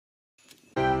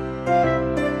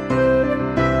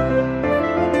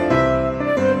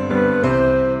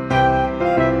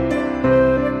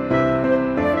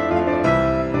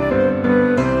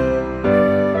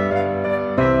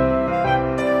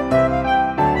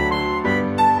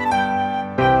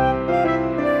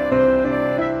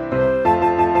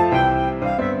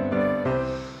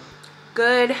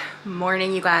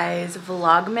morning, you guys.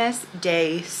 Vlogmas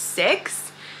day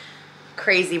 6.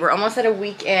 Crazy. We're almost at a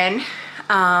week in.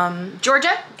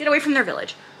 Georgia, get away from their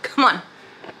village. Come on.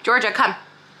 Georgia, come.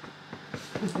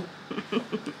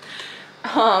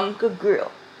 Good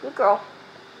girl. Good girl.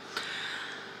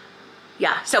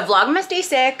 Yeah, so Vlogmas day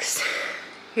 6.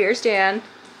 Here's Dan.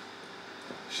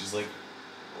 She's like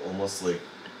almost like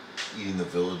eating the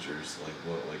villagers, like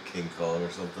what, like King Kong or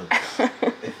something.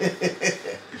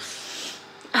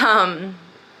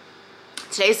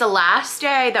 Today's the last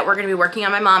day that we're gonna be working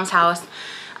on my mom's house.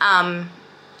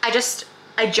 I just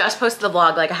posted the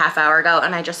vlog like a half hour ago,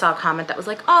 and I just saw a comment that was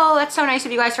like, oh, that's so nice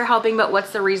of you guys for helping, but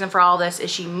what's the reason for all this? Is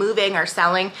she moving or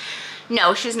selling?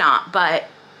 No, she's not, but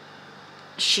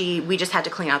we just had to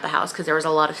clean out the house because there was a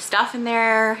lot of stuff in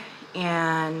there,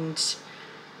 and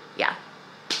yeah,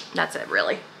 that's it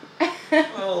really.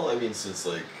 Well, I mean, since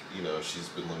like, you know, she's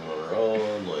been living on her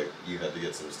own, like you had to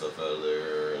get some stuff out of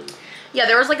there. And yeah,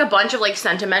 there was like a bunch of like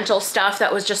sentimental stuff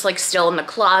that was just like still in the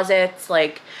closets,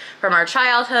 like from our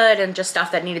childhood, and just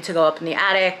stuff that needed to go up in the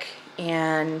attic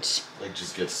and like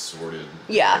just get sorted.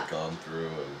 Yeah. Like, gone through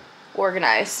and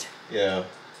organized. Yeah.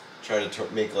 Try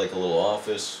to make like a little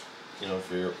office, you know,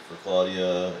 for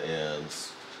Claudia, and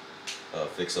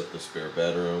fix up the spare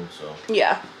bedroom. So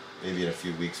yeah, maybe in a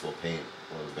few weeks we'll paint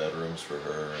one of the bedrooms for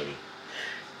her. And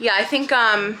yeah, I think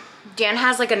Dan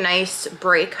has like a nice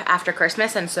break after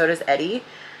Christmas, and so does Eddie.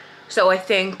 So I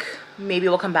think maybe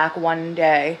we'll come back one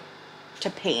day to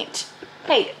paint.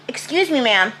 Hey, excuse me,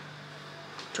 ma'am.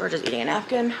 Georgia's eating a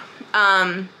napkin.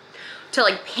 To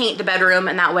like paint the bedroom,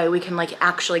 and that way we can like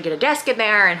actually get a desk in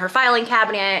there and her filing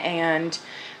cabinet and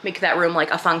make that room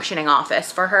like a functioning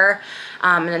office for her.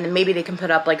 And then maybe they can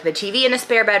put up like the TV in the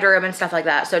spare bedroom and stuff like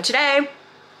that. So today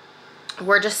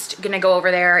we're just gonna go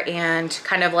over there and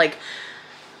kind of like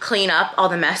clean up all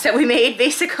the mess that we made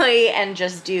basically, and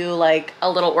just do like a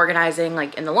little organizing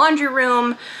like in the laundry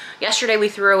room. Yesterday we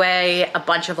threw away a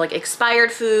bunch of like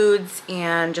expired foods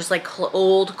and just like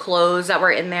old clothes that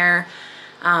were in there.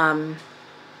 And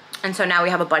so now we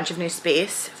have a bunch of new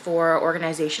space for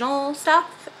organizational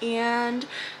stuff, and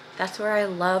that's where I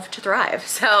love to thrive.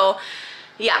 So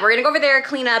yeah, we're gonna go over there,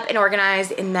 clean up and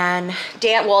organize, and then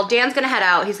Dan's gonna head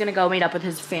out. He's gonna go meet up with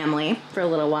his family for a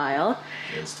little while.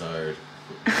 Dan's tired.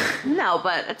 No,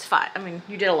 but it's fine. I mean,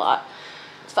 you did a lot.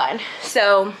 It's fine.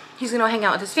 So he's gonna hang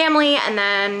out with his family, and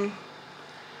then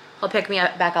he'll pick me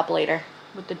back up later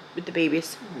with the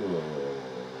babies. Whoa.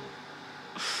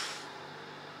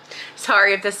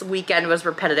 Sorry if this weekend was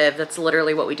repetitive. That's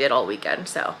literally what we did all weekend,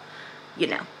 so you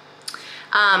know.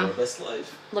 Our best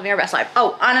life. Living our best life.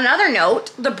 Oh, on another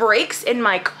note, the brakes in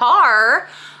my car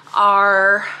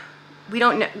are, we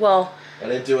don't know, well. I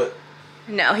didn't do it.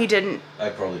 No, he didn't. I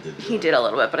probably did do it. He did a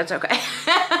little bit, but it's okay.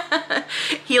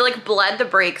 He like bled the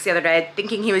brakes the other day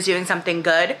thinking he was doing something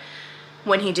good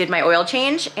when he did my oil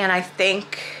change, and I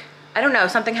think, I don't know,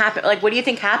 something happened. Like, what do you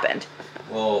think happened?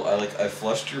 Well, I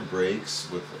flushed your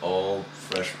brakes with all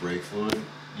fresh brake fluid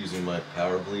using my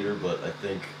power bleeder, but I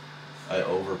think I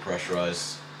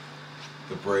overpressurized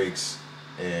the brakes,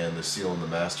 and the seal in the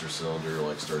master cylinder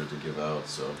like started to give out,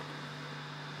 so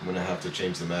I'm gonna have to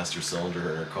change the master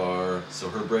cylinder in her car. So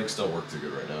her brakes don't work too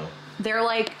good right now. They're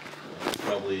like, it's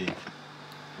probably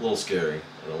a little scary.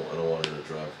 I don't want her to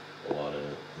drive a lot in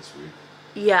it this week.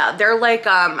 yeah, they're like,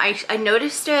 I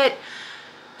noticed it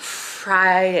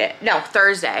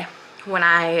Thursday when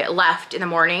I left in the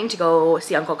morning to go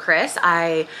see Uncle Chris.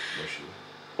 Mushy.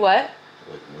 What?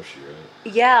 Like mushy,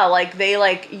 right? Yeah, like they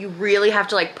like, you really have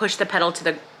to like push the pedal to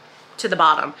the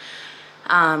bottom,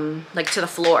 like to the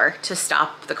floor to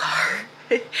stop the car.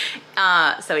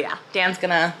 So yeah, Dan's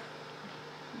gonna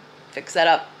fix that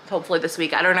up hopefully this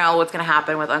week. I don't know what's gonna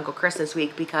happen with Uncle Chris this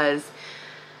week because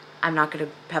I'm not gonna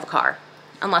have a car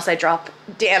unless I drop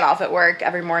Dan off at work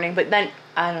every morning. But then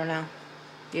I don't know.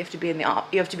 You have to be in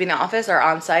the office or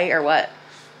on site or what?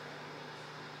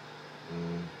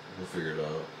 We'll figure it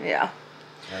out. Yeah.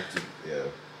 Yeah.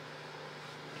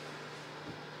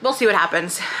 We'll see what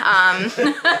happens. I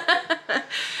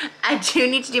do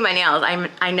need to do my nails.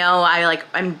 I know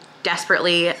I'm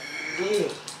desperately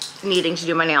needing to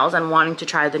do my nails and wanting to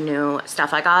try the new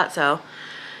stuff I got. So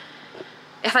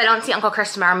if I don't see Uncle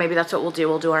Chris tomorrow, maybe that's what we'll do.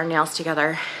 We'll do our nails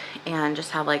together and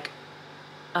just have like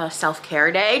a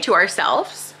self-care day to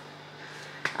ourselves.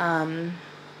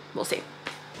 We'll see.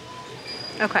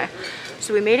 Okay,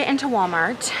 so we made it into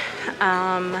Walmart.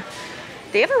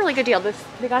 They have a really good deal.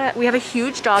 We have a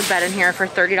huge dog bed in here for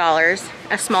 $30,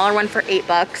 a smaller one for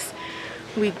 $8.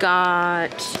 We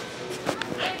got,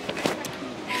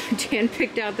 Dan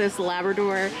picked out this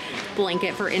Labrador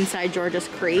blanket for inside Georgia's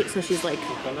crate, so she's like,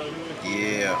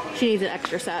 Yeah. she needs an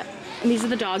extra set. And these are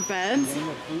the dog beds,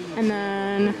 and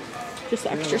then just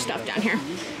the extra stuff down here.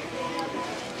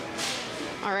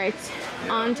 All right,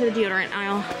 on to the deodorant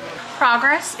aisle.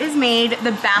 Progress is made.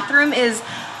 The bathroom is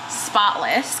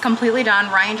spotless, completely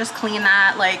done. Ryan just cleaned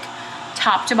that like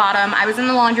top to bottom. I was in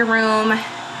the laundry room.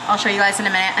 I'll show you guys in a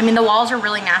minute. I mean, the walls are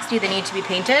really nasty. They need to be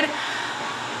painted.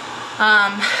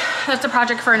 That's a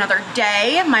project for another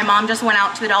day. My mom just went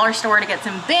out to the dollar store to get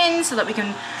some bins so that we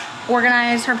can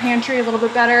organize her pantry a little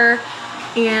bit better.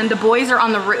 And the boys are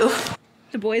on the roof.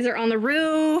 The boys are on the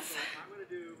roof.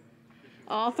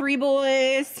 All three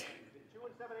boys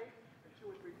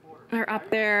are up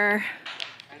there.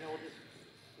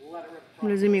 I'm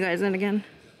gonna zoom you guys in again.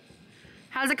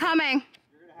 How's it coming?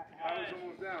 Pilot's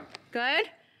almost down. Good?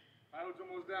 Pilot's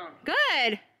almost down.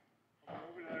 Good.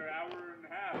 Over another hour and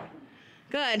a half.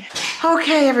 Good.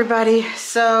 Okay, everybody,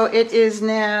 so it is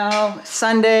now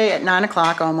Sunday at 9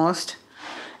 o'clock almost,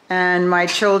 and my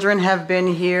children have been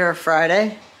here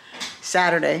Friday,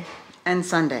 Saturday, and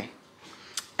Sunday,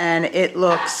 and it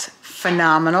looks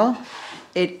phenomenal.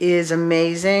 It is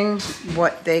amazing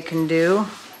what they can do.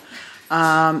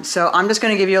 So I'm just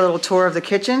going to give you a little tour of the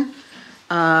kitchen,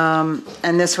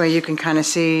 and this way you can kind of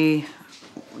see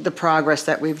the progress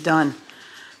that we've done.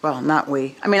 Well, not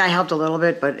we. I mean, I helped a little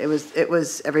bit, but it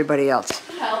was everybody else.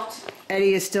 Helped.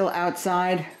 Eddie is still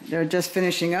outside. They're just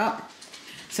finishing up.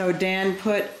 So Dan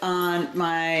put on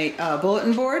my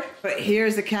bulletin board. But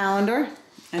here's the calendar.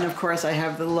 And of course, I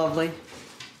have the lovely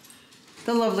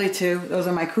two. Those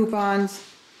are my coupons.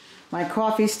 My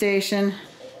coffee station.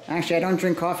 Actually, I don't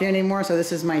drink coffee anymore, so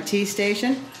this is my tea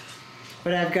station.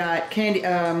 But I've got candy,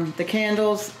 the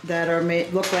candles that are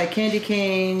made, look like candy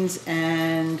canes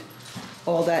and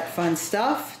all that fun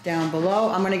stuff down below.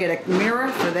 I'm gonna get a mirror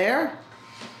for there.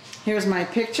 Here's my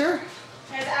picture.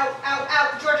 Head out, out,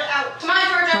 out, Georgia, out. Come on,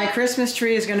 Georgia. My Christmas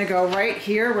tree is gonna go right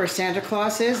here where Santa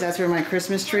Claus is. That's where my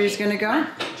Christmas tree is gonna go.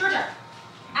 Georgia,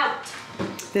 out.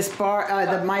 This bar,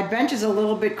 my bench is a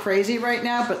little bit crazy right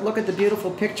now, but look at the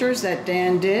beautiful pictures that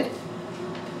Dan did.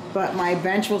 But my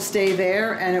bench will stay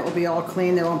there and it will be all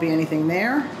clean. There won't be anything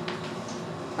there.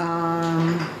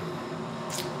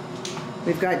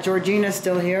 We've got Georgina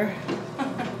still here.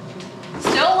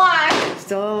 Still alive.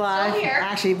 Still alive. Still here.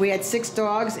 Actually, we had 6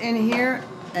 dogs in here,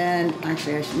 and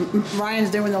actually,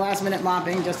 Ryan's doing the last minute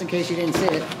mopping, just in case you didn't see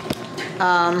it.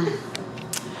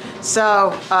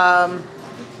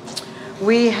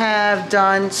 We have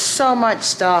done so much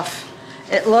stuff.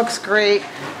 It looks great.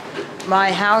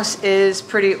 My house is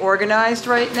pretty organized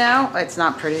right now. It's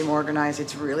not pretty organized,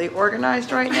 it's really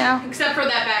organized right now. Except for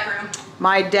that back room.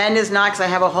 My den is not, because I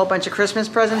have a whole bunch of Christmas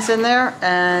presents in there,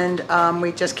 and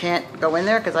we just can't go in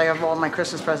there because I have all my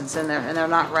Christmas presents in there, and they're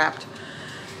not wrapped.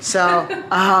 So,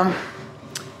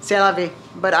 c'est la vie.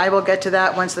 But I will get to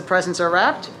that once the presents are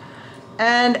wrapped.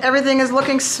 And everything is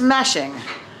looking smashing.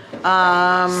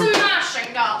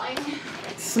 Smashing, darling.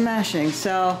 Smashing.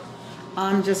 So,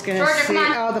 I'm just going to Georgia, see. come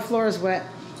on. Oh, the floor is wet.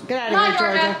 Get out Come of here,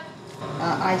 on, Georgia.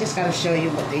 Georgia. I just got to show you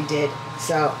what they did.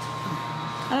 So,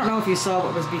 I don't know if you saw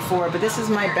what was before, but this is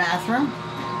my bathroom.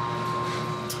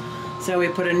 So we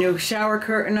put a new shower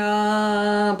curtain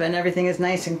up and everything is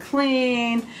nice and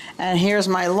clean. And here's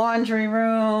my laundry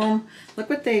room. Look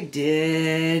what they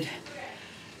did.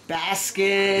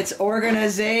 Baskets,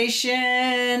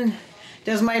 organization.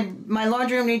 Does my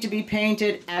laundry room need to be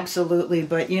painted? Absolutely,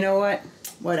 but you know what?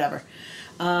 Whatever.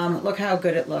 Look how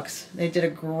good it looks. They did a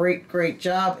great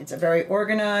job. It's a very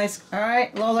organized. All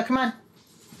right, Lola, come on.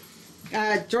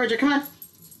 Georgia, come on.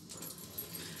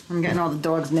 I'm getting all the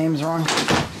dogs' names wrong.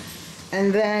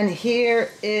 And then here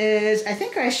is, I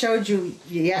think I showed you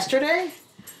yesterday,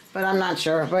 but I'm not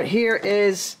sure. But here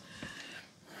is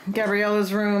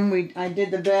Gabriella's room. I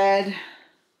did the bed.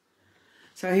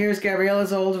 So here's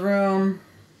Gabriella's old room.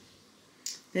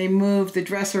 They moved the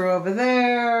dresser over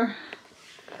there.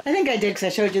 I think I did because I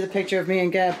showed you the picture of me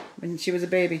and Gab when she was a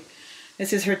baby.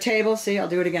 This is her table. See, I'll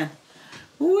do it again.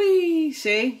 Whee!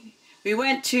 See? We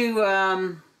went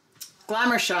to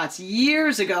Glamour Shots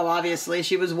years ago, obviously.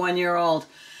 She was 1 year old.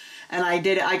 And I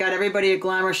got everybody at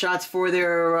Glamour Shots for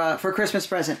their for Christmas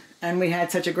present. And we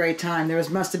had such a great time. There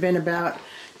must have been about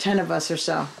 10 of us or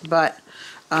so. But,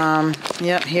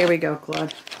 yep, here we go,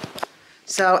 Claude.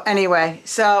 So anyway,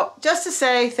 so just to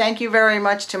say thank you very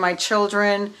much to my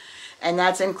children. And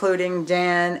that's including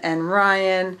Dan and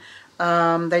Ryan.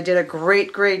 They did a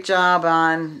great job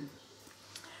on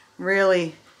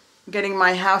really getting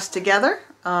my house together.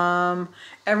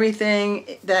 Everything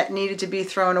that needed to be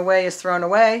thrown away is thrown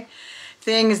away.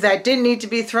 things that didn't need to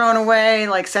be thrown away,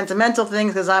 like sentimental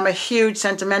things, because I'm a huge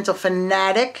sentimental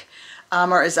fanatic,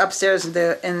 or is upstairs in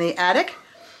the attic.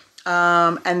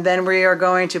 And then we are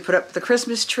going to put up the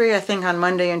Christmas tree, I think, on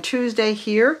Monday and Tuesday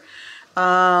here.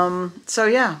 So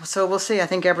yeah, so we'll see. I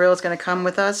think Gabriella's going to come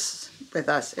with us.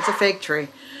 It's a fake tree.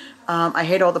 I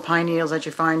hate all the pine needles that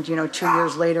you find, you know, 2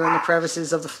 years later in the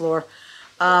crevices of the floor.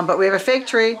 But we have a fake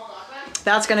tree.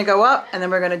 That's going to go up, and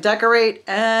then we're going to decorate,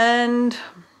 and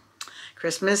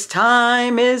Christmas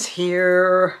time is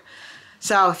here.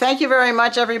 So thank you very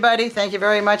much, everybody. Thank you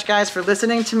very much, guys, for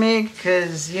listening to me,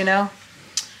 because, you know,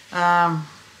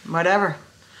 whatever.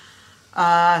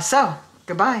 So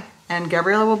goodbye. And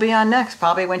Gabriella will be on next,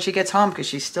 probably when she gets home, because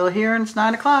she's still here and it's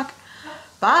 9 o'clock.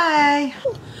 Bye.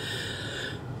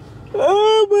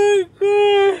 Oh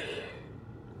my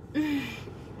god.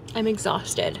 I'm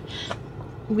exhausted.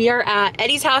 We are at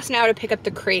Eddie's house now to pick up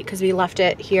the crate because we left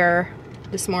it here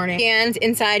this morning. Dan's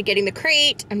inside getting the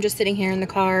crate. I'm just sitting here in the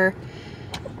car.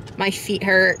 My feet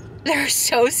hurt. They're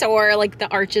so sore. Like the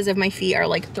arches of my feet are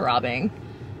like throbbing.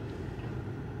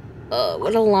 Oh,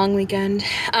 what a long weekend.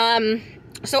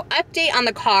 So update on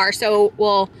the car. So,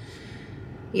 well,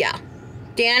 yeah.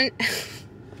 Dan,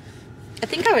 I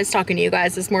think I was talking to you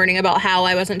guys this morning about how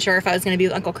I wasn't sure if I was going to be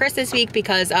with Uncle Chris this week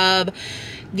because of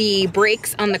the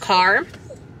brakes on the car.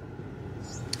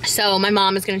 So my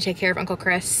mom is going to take care of Uncle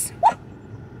Chris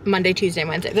Monday, Tuesday,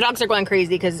 Wednesday. The dogs are going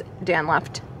crazy because Dan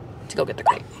left to go get the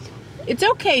crate. It's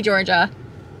okay, Georgia.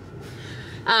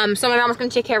 So my mom's going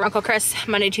to take care of Uncle Chris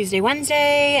Monday, Tuesday,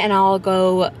 Wednesday, and I'll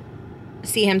go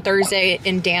see him Thursday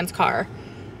in Dan's car.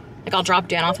 Like I'll drop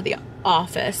Dan off at the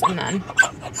office and then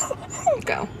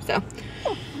go. So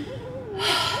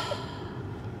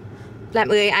that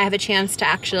way I have a chance to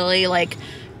actually like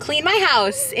clean my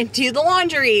house and do the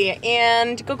laundry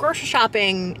and go grocery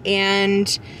shopping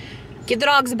and give the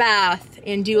dogs a bath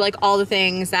and do like all the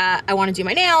things that I want to do,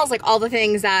 my nails, like all the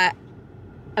things that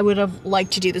I would have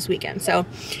liked to do this weekend. So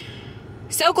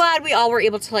glad we all were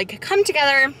able to like come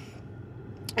together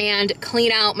and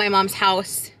clean out my mom's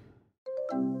house